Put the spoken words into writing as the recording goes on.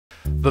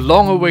The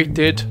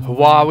long-awaited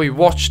Huawei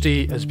Watch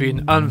D has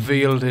been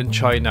unveiled in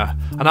China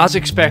and, as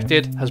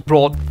expected, has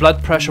brought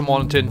blood pressure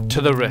monitoring to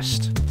the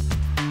wrist.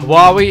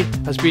 Huawei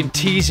has been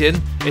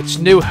teasing its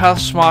new health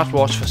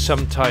smartwatch for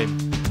some time,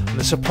 and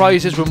the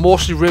surprises were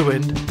mostly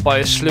ruined by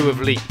a slew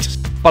of leaks.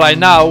 But I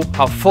now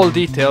have full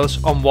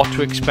details on what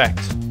to expect.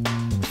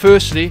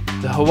 Firstly,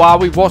 the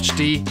Huawei Watch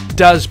D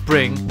does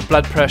bring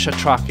blood pressure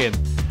tracking,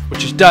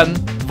 which is done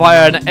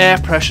via an air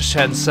pressure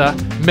sensor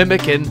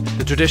mimicking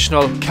the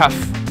traditional cuff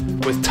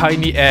with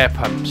tiny air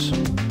pumps.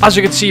 As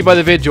you can see by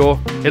the video,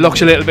 it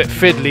looks a little bit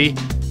fiddly,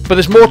 but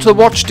there's more to the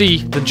Watch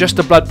D than just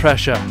the blood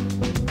pressure.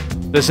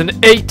 There's an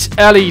 8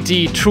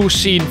 LED True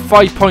Scene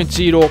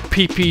 5.0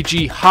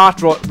 ppg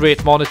heart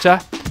rate monitor,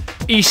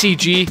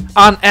 ECG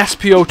and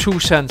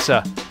SpO2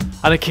 sensor,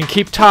 and it can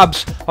keep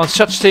tabs on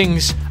such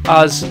things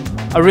as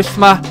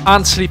arrhythmia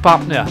and sleep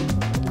apnea.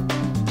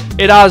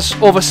 It has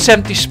over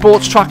 70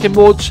 sports tracking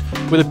modes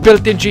with a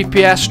built-in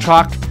GPS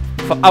track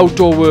for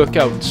outdoor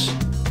workouts.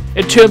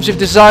 In terms of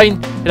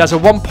design, it has a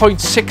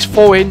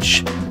 1.64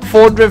 inch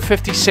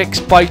 456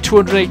 by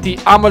 280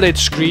 AMOLED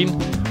screen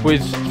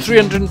with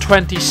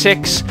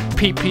 326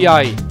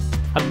 ppi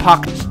and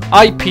packed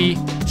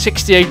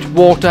IP68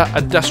 water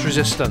and dust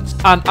resistance,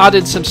 and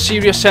added some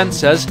serious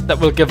sensors that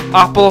will give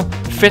Apple,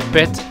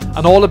 Fitbit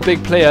and all the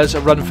big players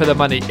a run for their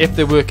money if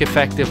they work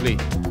effectively.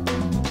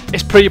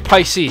 It's pretty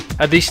pricey,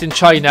 at least in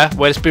China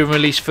where it's been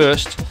released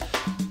first.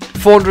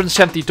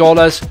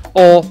 $470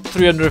 or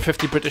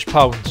 350 British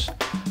pounds.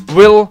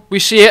 Will we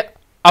see it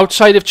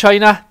outside of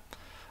China?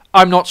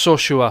 I'm not so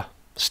sure.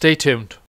 Stay tuned.